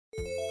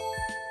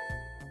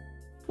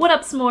What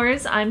up,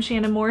 s'mores? I'm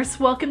Shannon Morse.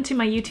 Welcome to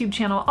my YouTube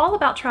channel all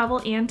about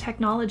travel and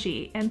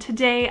technology. And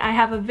today I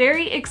have a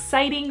very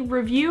exciting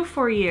review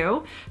for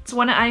you. It's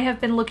one I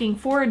have been looking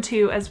forward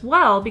to as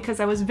well because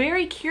I was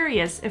very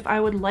curious if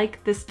I would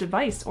like this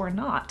device or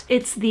not.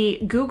 It's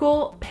the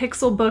Google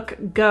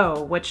Pixelbook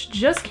Go, which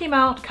just came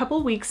out a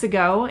couple weeks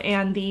ago,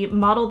 and the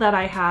model that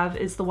I have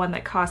is the one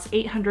that costs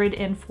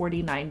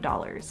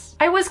 $849.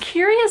 I was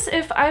curious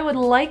if I would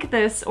like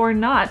this or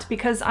not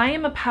because I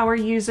am a power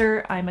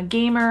user, I'm a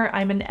gamer,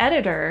 I'm an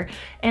editor,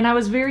 and I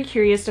was very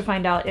curious to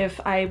find out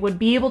if I would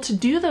be able to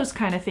do those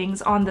kind of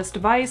things on this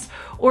device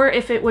or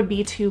if it would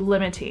be too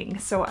limiting.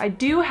 So I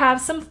do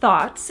have some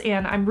thoughts,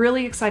 and I'm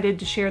really excited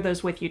to share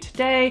those with you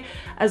today,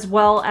 as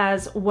well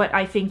as what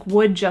I think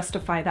would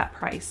justify that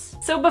price.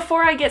 So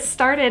before I get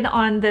started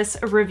on this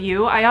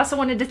review, I also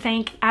wanted to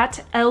thank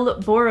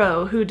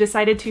 @elboro, who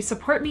decided to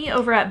support me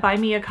over at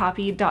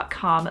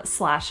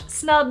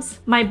buymeacoffee.com/snubs.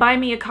 My Buy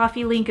Me a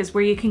Coffee link is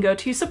where you can go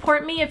to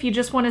support me if you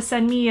just want to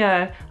send me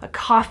a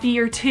coffee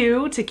or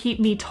two to keep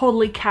me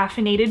totally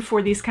caffeinated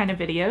for these kind of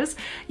videos.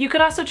 You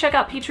can also check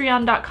out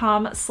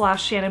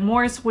patreon.com/Shannon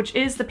Morse, which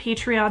is the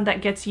Patreon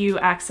that gets you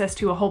access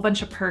to a whole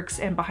bunch of perks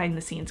and behind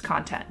the scenes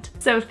content.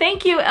 So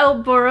thank you,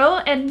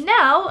 Elboro, and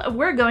now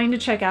we're going to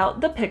check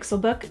out the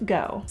Pixelbook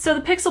Go. So the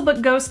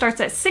Pixelbook Go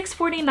starts at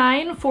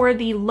 $649 for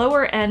the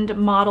lower end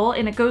model,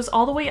 and it goes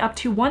all the way up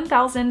to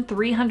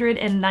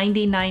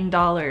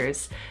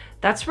 $1,399.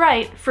 That's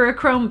right, for a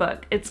Chromebook.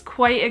 It's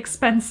quite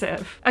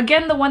expensive.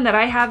 Again, the one that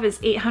I have is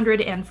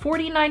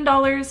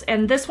 $849,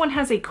 and this one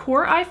has a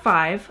Core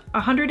i5,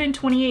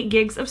 128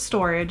 gigs of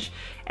storage,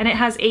 and it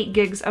has 8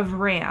 gigs of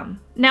RAM.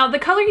 Now, the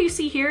color you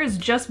see here is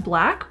just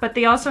black, but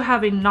they also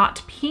have a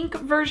not pink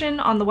version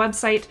on the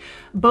website.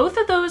 Both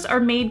of those are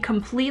made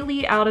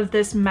completely out of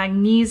this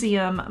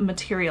magnesium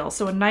material,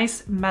 so a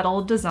nice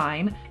metal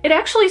design. It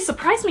actually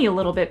surprised me a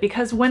little bit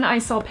because when I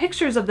saw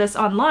pictures of this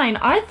online,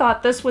 I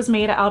thought this was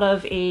made out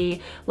of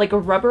like a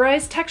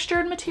rubberized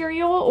textured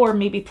material or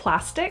maybe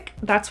plastic.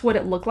 That's what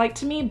it looked like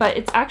to me, but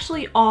it's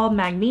actually all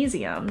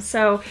magnesium.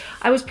 So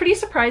I was pretty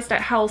surprised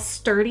at how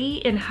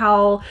sturdy and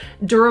how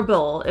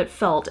durable it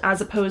felt as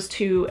opposed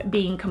to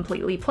being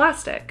completely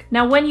plastic.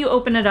 Now, when you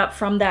open it up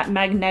from that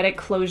magnetic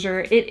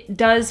closure, it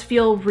does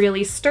feel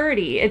really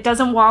sturdy. It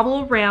doesn't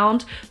wobble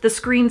around. The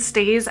screen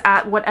stays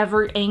at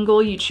whatever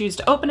angle you choose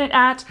to open it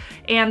at,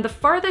 and the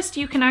farthest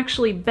you can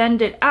actually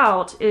bend it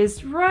out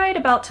is right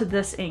about to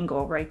this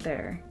angle right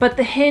there. But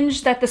the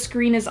hinge that the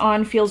screen is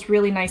on feels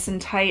really nice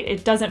and tight.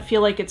 It doesn't feel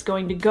like it's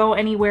going to go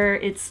anywhere.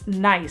 It's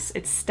nice,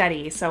 it's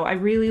steady. So I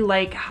really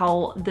like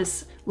how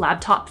this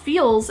laptop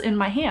feels in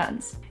my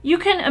hands. You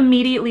can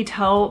immediately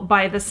tell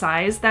by the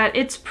size that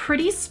it's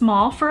pretty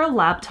small for a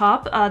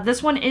laptop.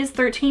 This one is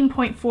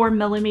 13.4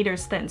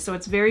 millimeters thin, so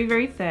it's very,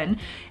 very thin.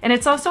 And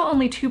it's also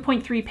only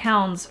 2.3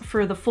 pounds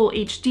for the full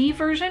HD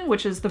version,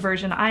 which is the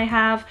version I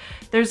have.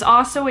 There's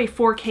also a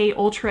 4K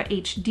Ultra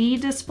HD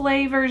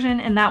display version,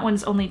 and that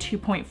one's only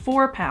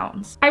 2.4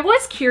 pounds. I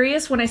was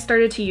curious when I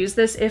started to use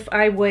this if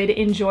I would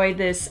enjoy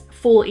this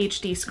full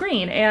HD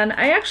screen, and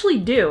I actually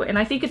do. And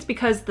I think it's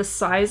because the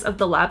size of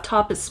the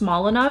laptop is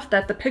small enough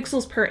that the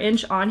pixels per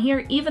inch on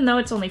here, even though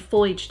it's only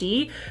full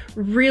HD,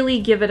 really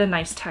give it a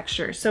nice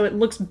texture. So it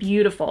looks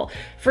beautiful.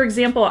 For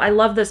example, I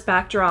love this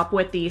backdrop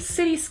with the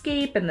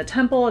cityscape and the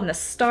temple and the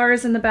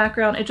stars in the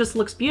background. It just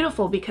looks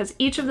beautiful because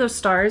each of those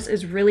stars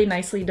is really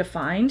nicely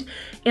defined,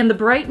 and the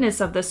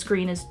brightness of the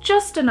screen is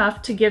just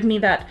enough to give me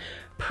that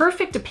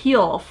perfect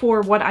appeal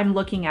for what I'm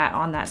looking at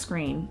on that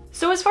screen.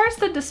 So as far as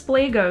the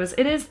display goes,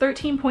 it is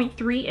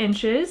 13.3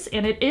 inches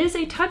and it is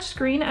a touch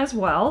screen as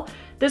well.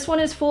 This one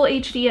is full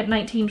HD at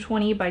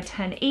 1920 by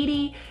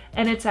 1080,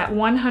 and it's at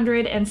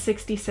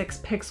 166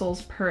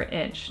 pixels per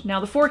inch. Now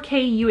the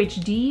 4K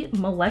UHD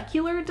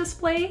molecular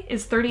display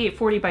is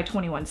 3840 by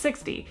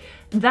 2160.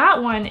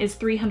 That one is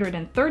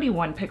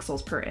 331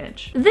 pixels per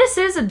inch. This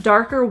is a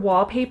darker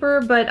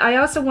wallpaper, but I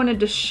also wanted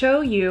to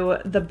show you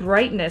the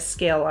brightness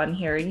scale on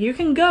here. You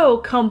can go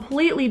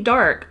completely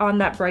dark on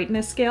that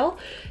brightness scale.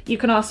 You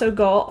can also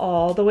go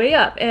all the way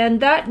up,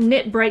 and that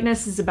nit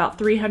brightness is about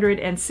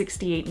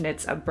 368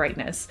 nits of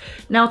brightness.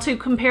 Now, to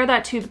compare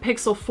that to the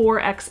Pixel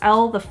 4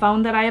 XL, the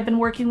phone that I have been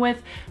working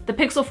with, the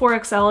Pixel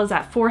 4 XL is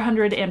at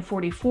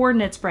 444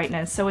 nits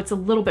brightness, so it's a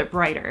little bit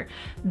brighter.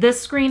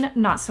 This screen,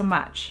 not so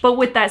much. But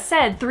with that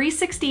said,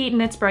 368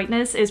 nits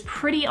brightness is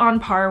pretty on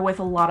par with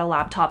a lot of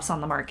laptops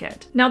on the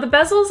market. Now, the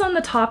bezels on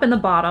the top and the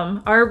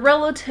bottom are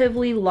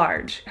relatively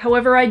large.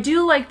 However, I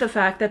do like the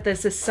fact that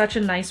this is such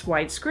a nice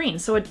wide screen,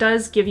 so it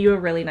does give you a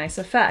really nice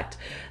effect.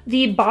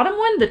 The bottom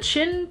one, the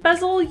chin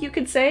bezel, you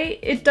could say,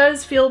 it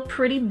does feel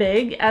pretty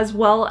big, as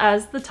well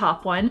as the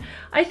top one.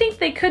 I think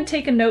they could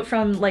take a note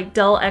from like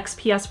Dell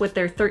XPS with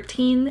their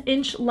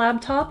 13-inch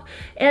laptop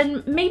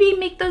and maybe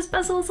make those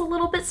bezels a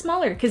little bit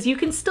smaller, because you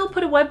can still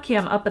put a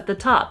webcam up at the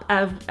top,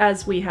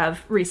 as we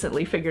have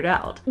recently figured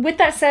out. With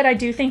that said, I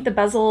do think the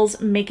bezels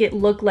make it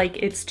look like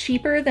it's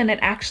cheaper than it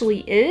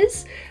actually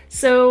is.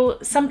 so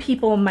some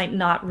people might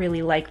not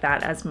really like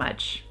that as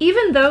much.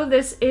 Even though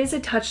this is a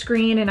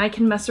touchscreen and I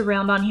can mess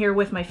around on here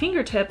with my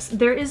fingertips,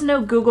 there is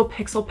no Google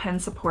Pixel Pen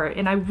support,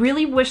 and I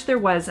really wish there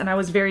was, and I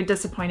was very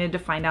disappointed to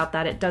find out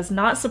that it does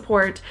not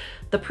support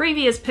the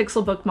previous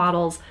Pixelbook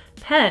model's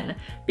pen,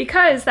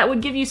 because that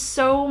would give you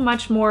so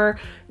much more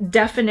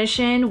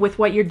definition with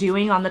what you're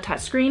doing on the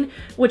touchscreen,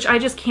 which I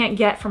just can't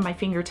get from my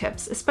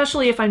fingertips,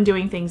 especially if I'm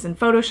doing things in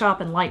Photoshop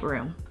and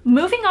Lightroom.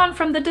 Moving on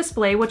from the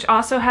display, which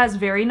also has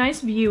very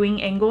nice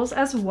viewing angles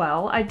as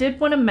well, I did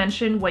want to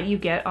mention what you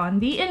get on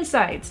the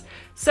insides.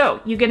 So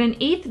you get an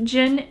 8th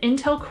gen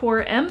Intel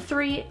Core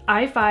M3,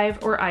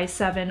 i5, or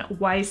i7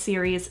 Y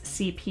series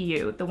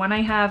CPU. The one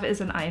I have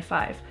is an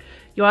i5.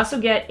 You also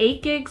get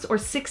 8 gigs or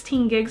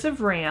 16 gigs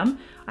of RAM.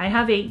 I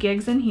have 8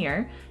 gigs in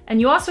here. And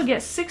you also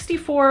get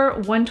 64,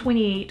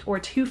 128, or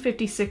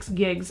 256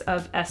 gigs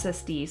of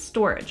SSD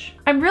storage.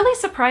 I'm really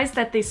surprised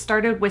that they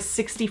started with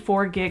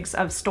 64 gigs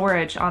of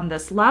storage on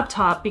this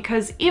laptop,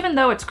 because even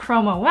though it's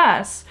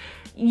ChromeOS,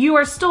 you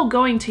are still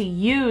going to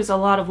use a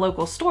lot of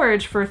local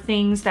storage for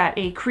things that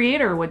a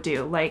creator would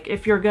do, like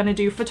if you're going to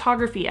do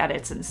photography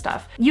edits and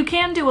stuff. You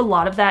can do a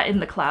lot of that in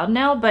the cloud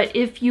now, but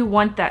if you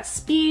want that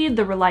speed,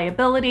 the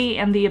reliability,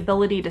 and the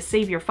ability to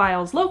save your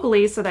files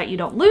locally so that you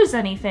don't lose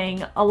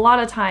anything, a lot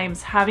of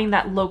times having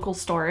that local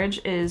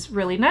storage is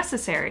really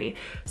necessary.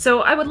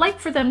 So I would like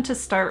for them to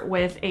start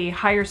with a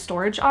higher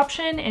storage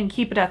option and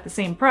keep it at the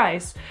same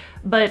price,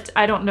 but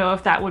I don't know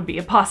if that would be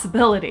a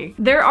possibility.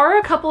 There are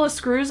a couple of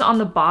screws on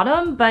the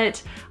bottom,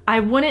 but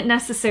I wouldn't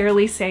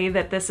necessarily say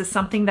that this is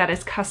something that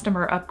is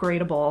customer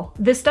upgradable.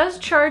 This does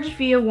charge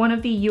via one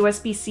of the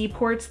USB-C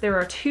ports. There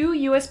are 2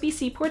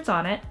 USB-C ports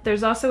on it.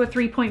 There's also a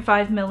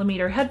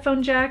 3.5mm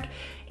headphone jack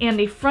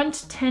and a front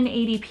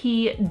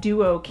 1080p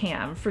duo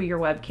cam for your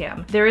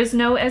webcam. There is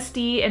no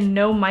SD and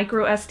no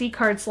micro SD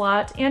card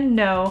slot, and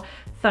no,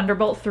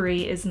 Thunderbolt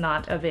 3 is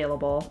not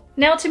available.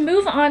 Now, to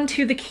move on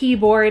to the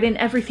keyboard and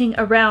everything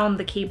around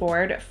the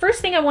keyboard,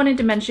 first thing I wanted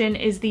to mention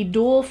is the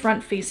dual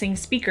front-facing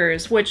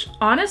speakers, which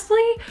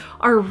honestly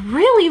are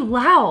really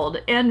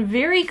loud and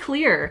very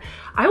clear.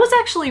 I was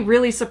actually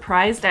really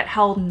surprised at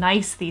how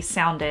nice these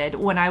sounded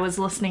when I was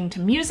listening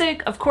to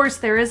music. Of course,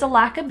 there is a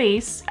lack of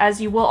bass,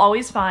 as you will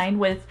always find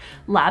with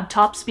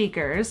laptop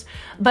speakers,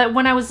 but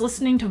when I was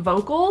listening to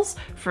vocals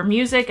for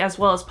music as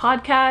well as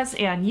podcasts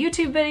and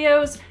YouTube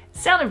videos,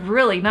 sounded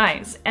really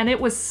nice, and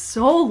it was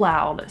so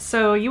loud.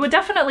 So you would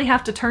definitely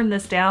have to turn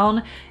this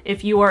down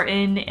if you are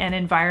in an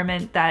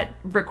environment that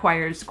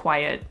requires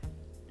quiet.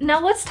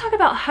 Now let's talk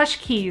about hush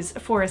keys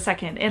for a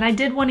second, and I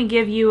did want to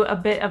give you a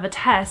bit of a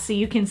test so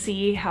you can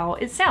see how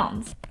it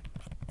sounds.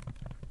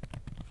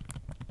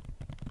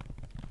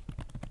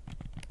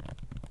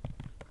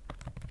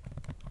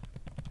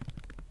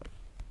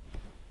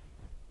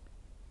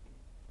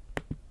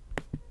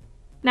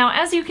 Now,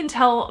 as you can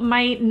tell,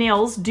 my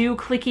nails do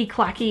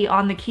clicky-clacky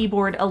on the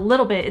keyboard a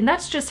little bit, and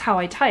that's just how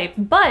I type,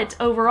 but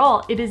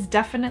overall, it is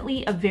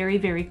definitely a very,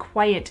 very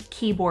quiet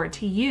keyboard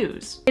to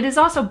use. It is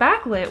also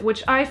backlit,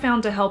 which I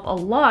found to help a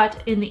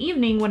lot in the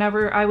evening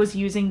whenever I was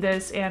using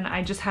this and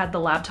I just had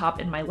the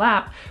laptop in my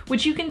lap,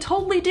 which you can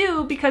totally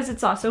do because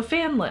it's also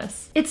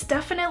fanless. It's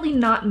definitely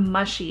not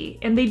mushy,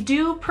 and they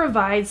do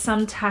provide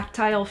some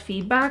tactile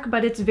feedback,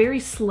 but it's very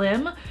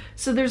slim,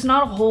 so there's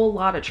not a whole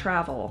lot of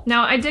travel.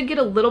 Now, I did get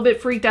a little bit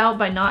freaked out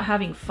by not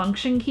having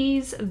function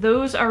keys.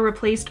 Those are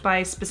replaced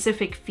by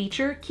specific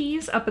feature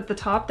keys up at the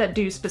top that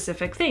do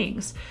specific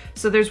things.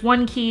 So there's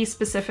one key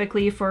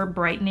specifically for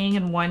brightening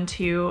and one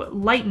to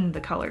lighten the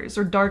colors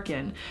or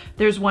darken.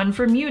 There's one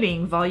for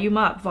muting, volume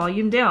up,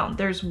 volume down.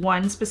 There's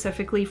one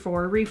specifically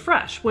for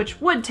refresh, which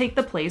would take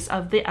the place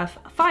of the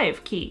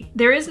F5 key.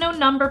 There is no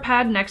number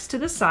pad next to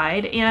the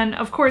side, and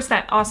of course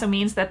that also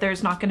means that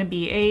there's not going to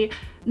be a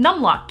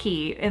numlock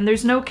key, and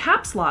there's no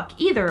caps lock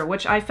either,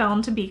 which I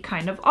found to be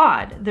kind of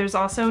odd. There's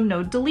also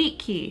no delete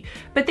key,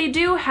 but they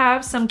do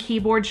have some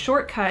keyboard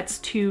shortcuts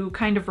to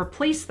kind of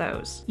replace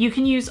those. You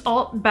can use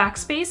Alt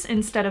Backspace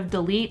instead of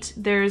delete.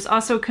 There's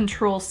also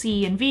Control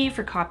C and V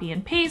for copy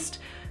and paste,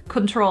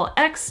 Control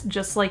X,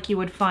 just like you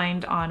would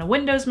find on a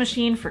Windows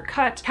machine for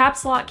cut.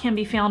 Caps lock can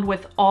be found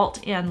with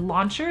Alt and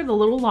Launcher, the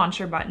little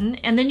launcher button,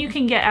 and then you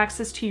can get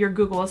access to your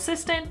Google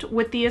Assistant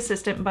with the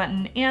Assistant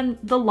button and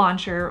the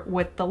Launcher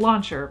with the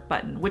Launcher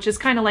button, which is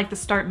kind of like the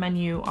Start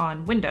menu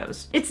on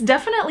Windows. It's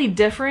definitely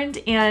different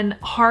and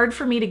hard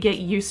for me to get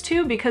used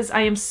to because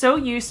I am so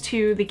used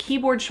to the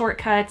keyboard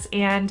shortcuts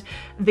and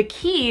the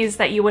keys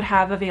that you would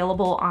have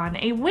available on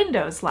a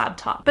Windows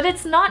laptop. But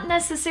it's not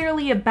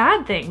necessarily a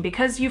bad thing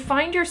because you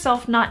find yourself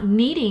not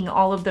needing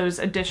all of those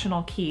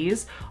additional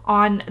keys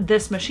on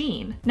this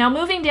machine. Now,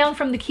 moving down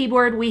from the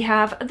keyboard, we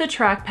have the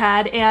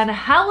trackpad, and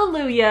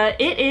hallelujah,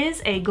 it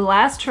is a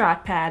glass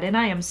trackpad, and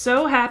I am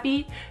so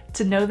happy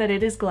to know that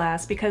it is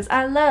glass because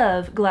I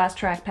love glass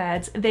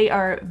trackpads. They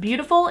are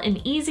beautiful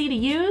and easy to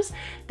use.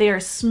 They are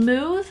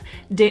smooth.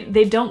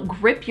 They don't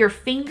grip your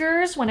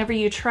fingers whenever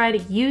you try to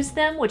use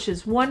them, which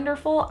is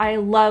wonderful. I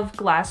love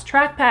glass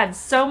trackpads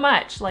so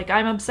much. Like,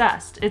 I'm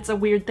obsessed. It's a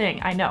weird thing,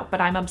 I know,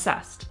 but I'm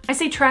obsessed. I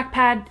say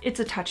trackpad,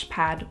 it's a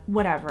touchpad,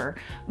 whatever.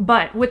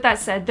 But with that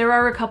said, there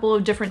are a couple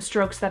of different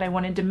strokes that I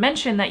wanted to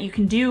mention that you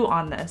can do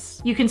on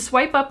this. You can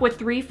swipe up with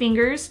 3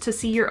 fingers to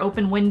see your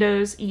open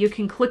windows. You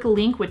can click a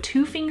link with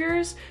 2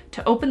 fingers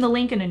to open the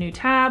link in a new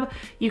tab.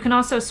 You can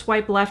also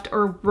swipe left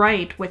or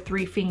right with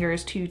 3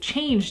 fingers to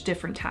change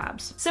different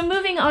tabs. So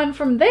moving on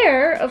from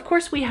there, of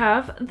course we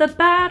have the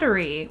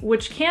battery,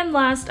 which can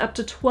last up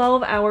to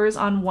 12 hours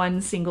on one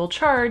single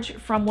charge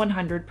from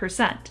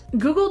 100%.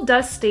 Google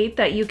does state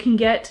that you can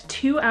get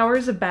 2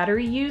 hours of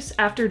battery use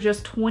after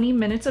just 20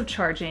 minutes of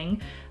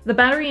charging. The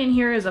battery in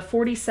here is a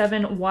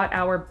 47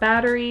 watt-hour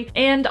battery,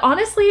 and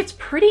honestly, it's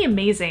pretty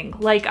amazing.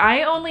 Like,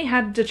 I only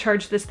had to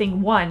charge this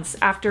thing once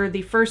after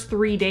the first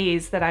 3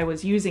 days that I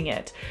was using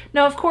it.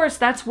 Now, of course,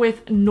 that's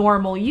with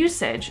normal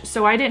usage,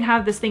 so I didn't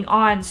have this thing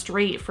on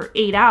straight for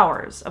 8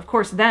 hours. Of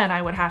course, then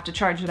I would have to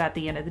charge it at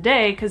the end of the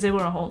day because it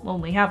would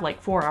only have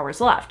like 4 hours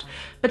left.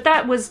 But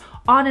that was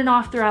on and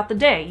off throughout the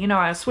day. You know,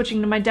 I was switching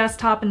to my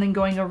desktop and then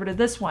going over to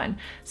this one.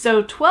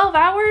 So 12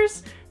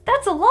 hours,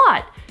 that's a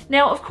lot.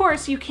 Now, of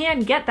course, you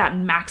can get that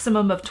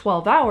maximum of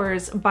 12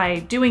 hours by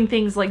doing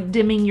things like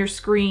dimming your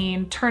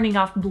screen, turning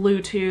off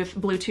Bluetooth.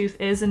 Bluetooth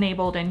is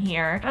enabled in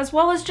here, as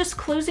well as just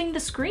closing the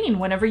screen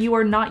whenever you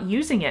are not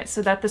using it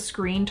so that the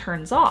screen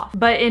turns off.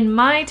 But in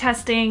my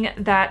testing,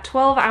 that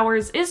 12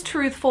 hours is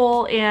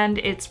truthful, and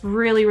it's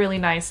really, really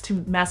nice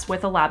to mess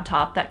with a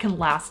laptop that can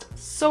last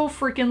so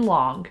freaking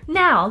long.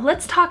 Now,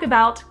 let's talk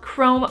about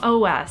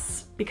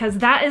ChromeOS, because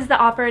that is the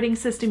operating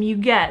system you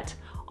get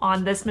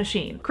on this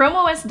machine.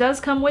 ChromeOS does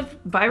come with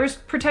virus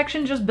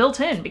protection just built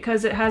in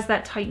because it has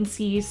that Titan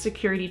C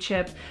security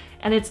chip,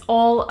 and it's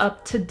all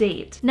up to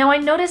date. Now, I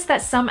noticed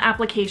that some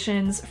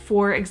applications,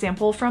 for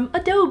example from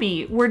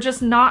Adobe, were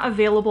just not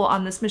available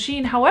on this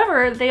machine.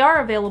 However, they are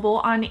available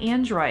on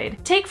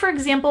Android. Take, for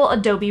example,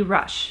 Adobe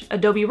Rush.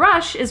 Adobe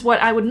Rush is what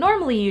I would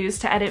normally use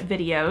to edit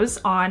videos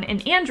on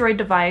an Android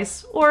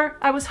device, or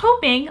I was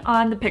hoping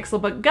on the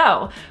Pixelbook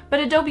Go,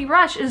 but Adobe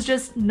Rush is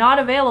just not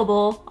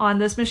available on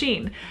this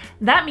machine.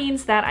 That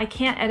means that I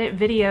can't edit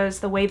videos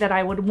the way that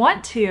I would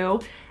want to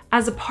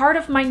as a part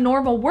of my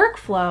normal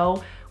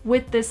workflow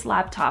with this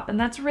laptop, and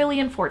that's really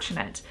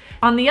unfortunate.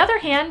 On the other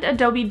hand,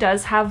 Adobe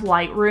does have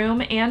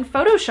Lightroom and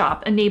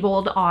Photoshop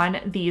enabled on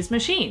these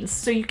machines,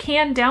 so you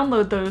can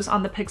download those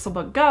on the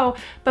Pixelbook Go,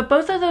 but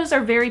both of those are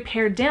very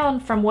pared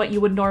down from what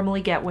you would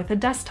normally get with a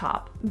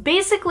desktop.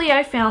 Basically,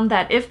 I found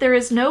that if there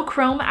is no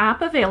Chrome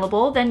app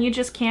available, then you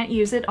just can't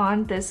use it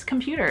on this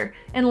computer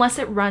unless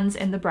it runs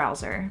in the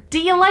browser. Do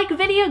you like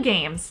video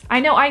games? I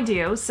know I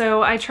do,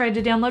 so I tried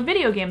to download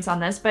video games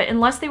on this, but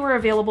unless they were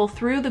available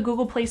through the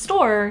Google Play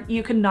Store,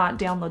 you could not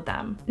download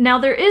them. Now,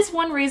 there is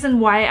one reason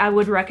why I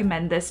would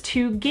recommend this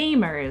to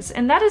gamers,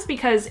 and that is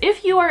because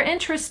if you are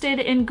interested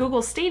in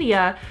Google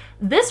Stadia,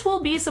 this will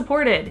be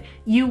supported.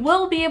 You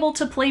will be able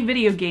to play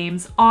video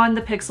games on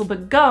the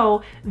Pixelbook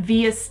Go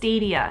via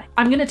Stadia.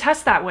 I'm gonna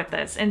test that with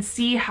this and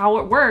see how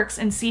it works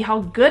and see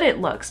how good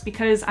it looks,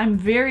 because I'm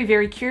very,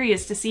 very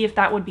curious to see if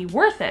that would be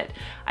worth it.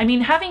 I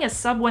mean, having a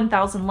sub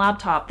 1,000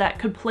 laptop that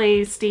could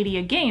play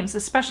Stadia games,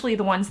 especially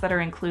the ones that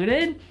are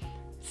included,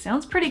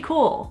 sounds pretty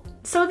cool.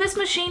 So this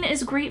machine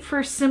is great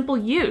for simple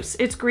use.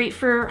 It's great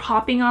for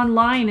hopping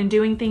online and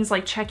doing things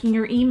like checking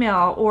your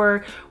email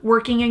or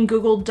working in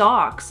Google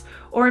Docs,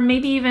 or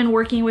maybe even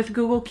working with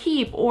Google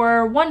Keep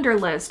or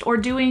Wunderlist, or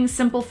doing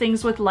simple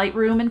things with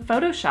Lightroom and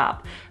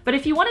Photoshop. But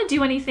if you want to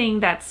do anything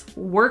that's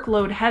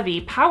workload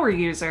heavy, power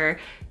user,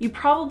 you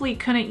probably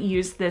couldn't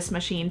use this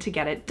machine to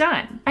get it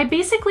done. I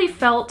basically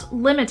felt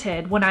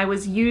limited when I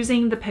was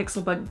using the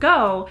Pixelbook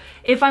Go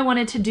if I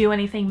wanted to do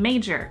anything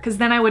major, because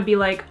then I would be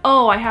like,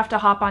 oh, I have to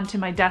hop onto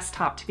my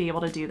desktop to be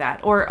able to do that,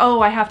 or oh,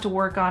 I have to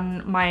work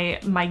on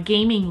my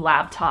gaming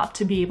laptop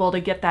to be able to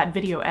get that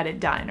video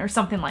edit done, or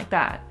something like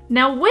that.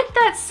 Now, with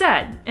that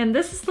said, and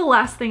this is the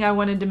last thing I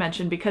wanted to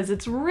mention because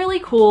it's really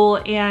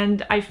cool,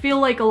 and I feel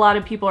like a lot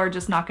of people are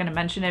just not going to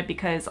mention it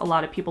because a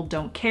lot of people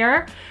don't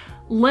care.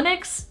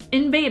 Linux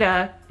in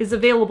beta is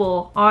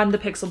available on the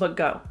Pixelbook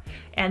Go.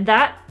 And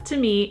that, to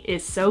me,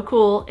 is so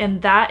cool,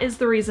 and that is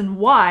the reason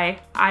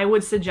why I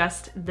would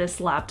suggest this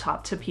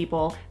laptop to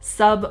people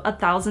sub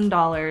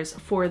 $1,000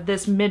 for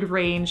this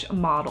mid-range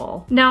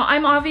model. Now,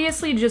 I'm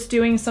obviously just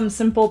doing some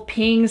simple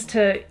pings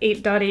to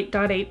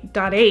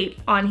 8.8.8.8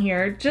 on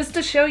here just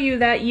to show you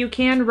that you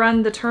can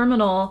run the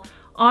terminal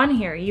on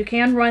here. You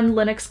can run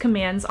Linux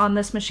commands on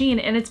this machine,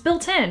 and it's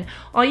built in.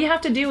 All you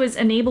have to do is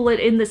enable it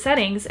in the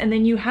settings, and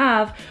then you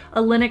have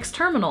a Linux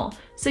terminal.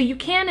 So you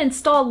can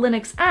install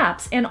Linux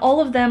apps, and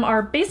all of them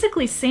are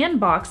basically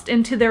sandboxed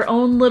into their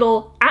own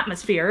little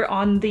atmosphere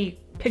on the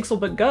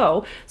Pixelbook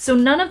Go, so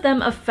none of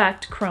them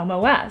affect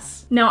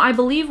ChromeOS. Now, I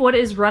believe what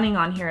is running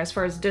on here as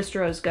far as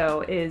distros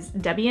go is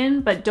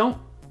Debian, but don't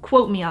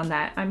quote me on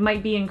that. I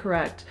might be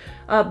incorrect.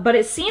 but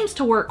it seems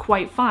to work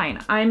quite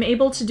fine. I'm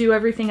able to do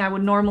everything I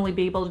would normally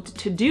be able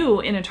to do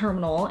in a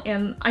terminal,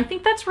 and I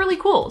think that's really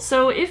cool.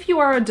 So if you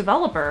are a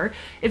developer,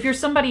 if you're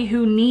somebody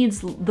who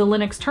needs the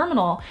Linux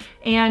terminal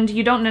and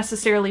you don't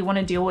necessarily want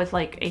to deal with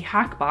like a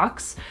hack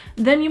box,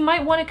 then you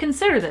might want to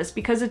consider this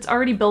because it's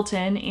already built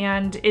in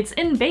and it's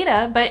in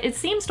beta, but it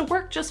seems to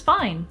work just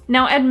fine.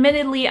 Now,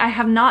 admittedly, I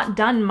have not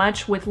done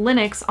much with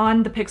Linux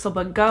on the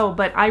Pixelbook Go,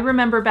 but I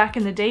remember back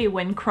in the day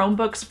when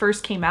Chromebooks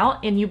first came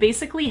out and you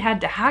basically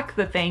had to hack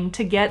the thing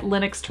to get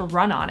Linux to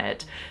run on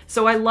it.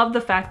 So I love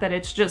the fact that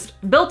it's just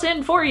built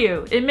in for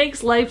you. It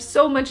makes life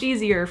so much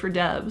easier for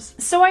devs.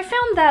 So I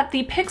found that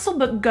the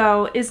Pixelbook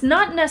Go is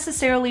not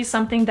necessarily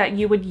something that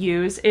you would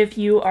use if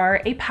you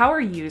are a power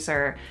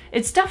user.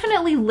 It's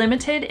definitely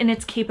limited in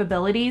its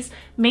capabilities,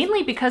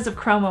 mainly because of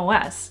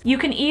ChromeOS. You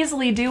can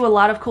easily do a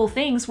lot of cool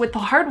things with the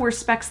hardware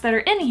specs that are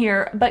in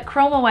here, but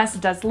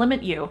ChromeOS does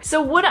limit you.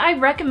 So would I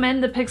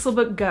recommend the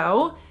Pixelbook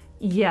Go?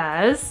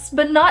 Yes,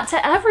 but not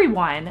to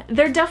everyone.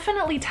 They're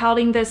definitely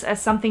touting this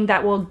as something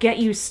that will get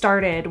you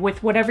started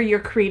with whatever your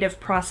creative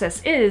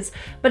process is,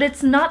 but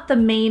it's not the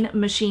main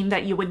machine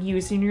that you would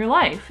use in your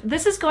life.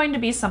 This is going to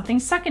be something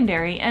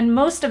secondary, and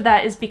most of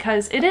that is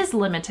because it is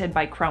limited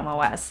by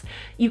ChromeOS.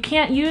 You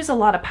can't use a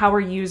lot of power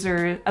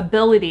user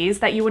abilities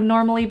that you would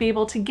normally be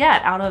able to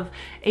get out of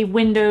a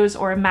Windows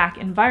or a Mac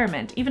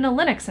environment, even a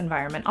Linux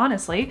environment,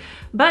 honestly.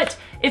 But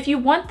if you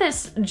want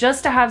this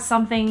just to have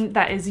something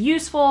that is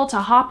useful,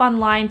 to hop online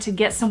to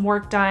get some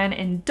work done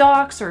in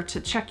docs or to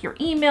check your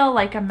email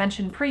like I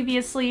mentioned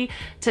previously,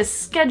 to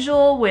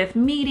schedule with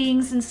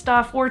meetings and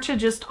stuff, or to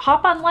just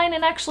hop online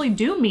and actually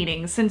do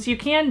meetings since you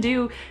can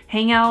do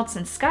Hangouts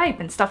and Skype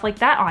and stuff like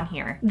that on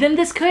here, then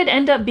this could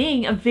end up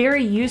being a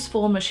very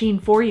useful machine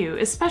for you,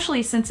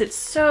 especially since it's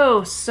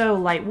so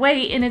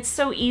lightweight and it's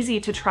so easy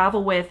to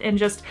travel with and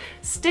just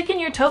stick in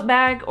your tote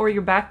bag or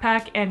your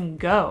backpack and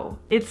go.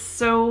 It's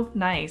so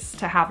nice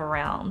to have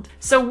around.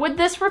 So would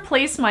this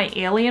replace my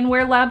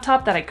Alienware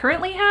laptop that I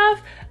currently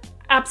have?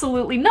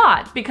 Absolutely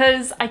not,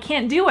 because I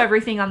can't do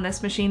everything on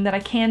this machine that I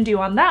can do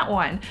on that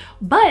one.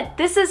 But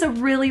this is a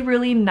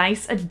really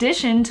nice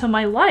addition to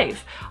my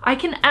life. I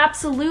can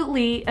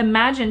absolutely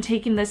imagine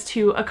taking this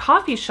to a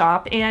coffee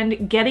shop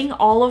and getting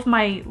all of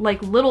my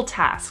like little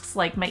tasks,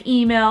 like my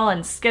email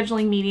and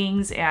scheduling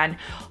meetings and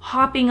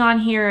hopping on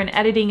here and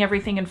editing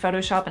everything in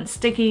Photoshop and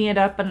sticking it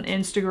up on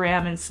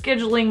Instagram and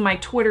scheduling my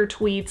Twitter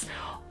tweets,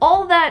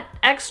 all that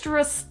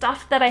extra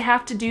stuff that I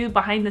have to do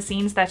behind the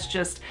scenes that's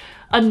just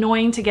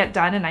annoying to get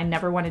done and I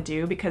never want to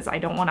do because I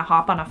don't want to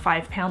hop on a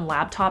 5-pound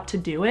laptop to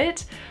do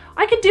it.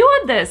 I could do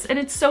with this, and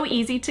it's so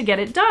easy to get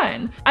it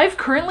done. I've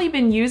currently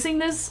been using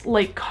this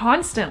like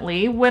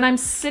constantly when I'm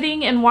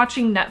sitting and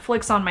watching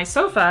Netflix on my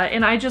sofa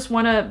and I just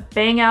want to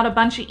bang out a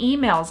bunch of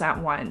emails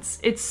at once.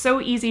 It's so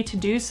easy to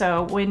do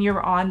so when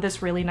you're on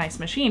this really nice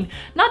machine.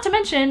 Not to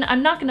mention,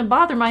 I'm not going to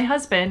bother my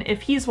husband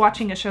if he's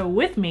watching a show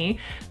with me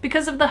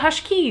because of the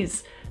hush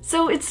keys.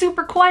 So it's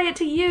super quiet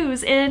to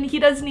use and he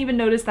doesn't even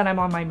notice that I'm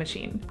on my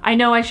machine. I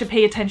know I should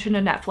pay attention to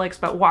Netflix,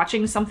 but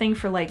watching something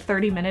for like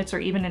 30 minutes or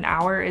even an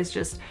hour is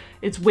just,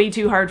 it's way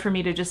too hard for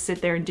me to just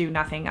sit there and do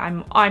nothing.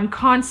 I'm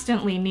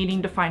constantly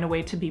needing to find a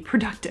way to be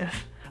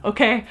productive.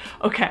 Okay?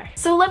 Okay.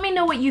 So let me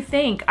know what you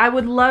think. I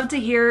would love to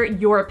hear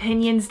your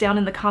opinions down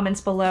in the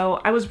comments below.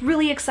 I was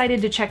really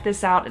excited to check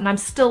this out and I'm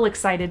still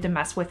excited to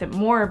mess with it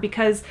more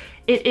because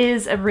it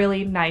is a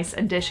really nice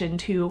addition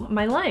to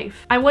my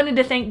life. I wanted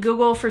to thank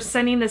Google for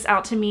sending this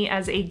out to me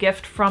as a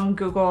gift from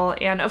Google.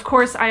 And of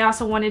course, I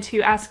also wanted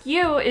to ask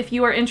you if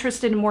you are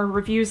interested in more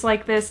reviews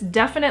like this,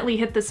 definitely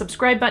hit the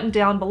subscribe button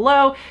down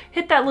below,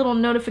 hit that little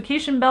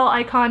notification bell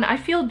icon. I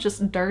feel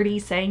just dirty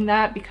saying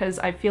that because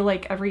I feel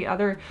like every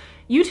other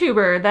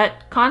YouTuber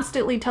that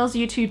constantly tells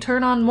you to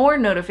turn on more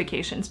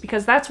notifications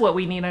because that's what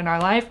we need in our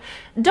life.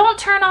 Don't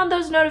turn on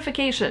those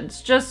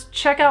notifications. Just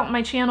check out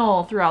my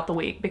channel throughout the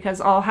week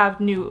because I'll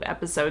have new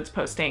episodes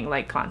posting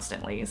like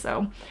constantly.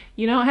 So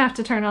you don't have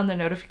to turn on the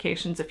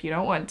notifications if you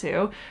don't want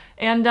to.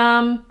 And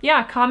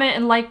yeah, comment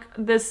and like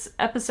this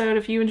episode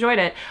if you enjoyed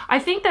it. I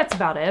think that's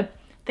about it.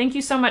 Thank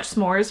you so much,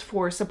 S'mores,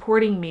 for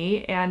supporting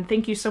me, and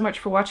thank you so much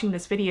for watching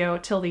this video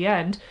till the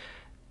end.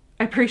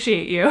 I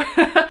appreciate you.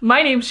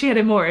 My name's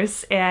Shannon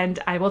Morse, and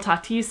I will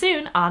talk to you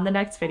soon on the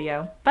next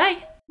video.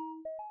 Bye!